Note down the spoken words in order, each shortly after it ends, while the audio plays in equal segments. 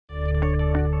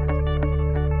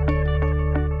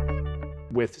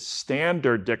With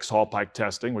standard Dix-Hallpike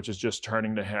testing, which is just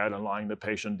turning the head and lying the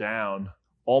patient down,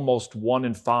 almost 1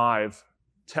 in 5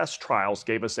 test trials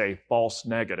gave us a false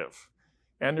negative.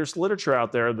 And there's literature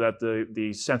out there that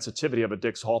the sensitivity of a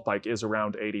Dix-Hallpike is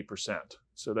around 80%.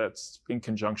 So that's in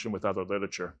conjunction with other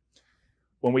literature.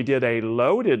 When we did a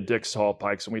loaded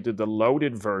Dix-Hallpikes, and we did the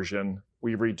loaded version,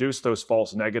 we reduced those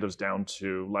false negatives down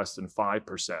to less than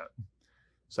 5%.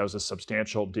 So that was a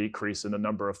substantial decrease in the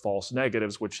number of false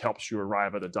negatives, which helps you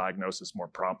arrive at a diagnosis more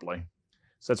promptly.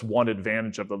 So that's one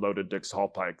advantage of the loaded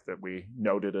Dix-Hallpike that we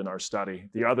noted in our study.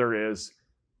 The other is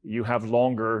you have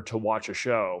longer to watch a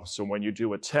show. So when you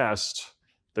do a test,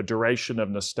 the duration of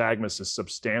nystagmus is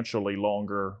substantially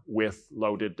longer with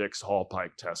loaded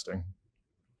Dix-Hallpike testing.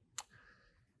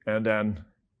 And then,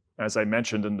 as I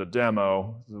mentioned in the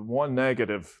demo, the one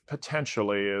negative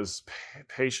potentially is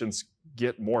patients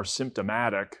get more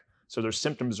symptomatic. So their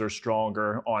symptoms are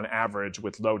stronger on average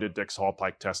with loaded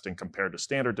Dix-Hallpike testing compared to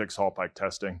standard Dix-Hallpike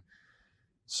testing.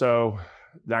 So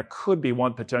that could be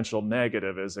one potential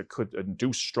negative, is it could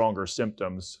induce stronger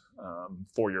symptoms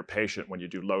for your patient when you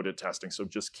do loaded testing. So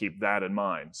just keep that in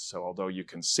mind. So although you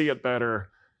can see it better,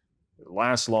 it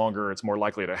lasts longer, it's more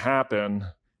likely to happen,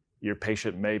 your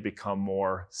patient may become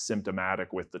more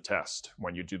symptomatic with the test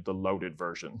when you do the loaded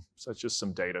version. So that's just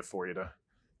some data for you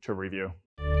to review.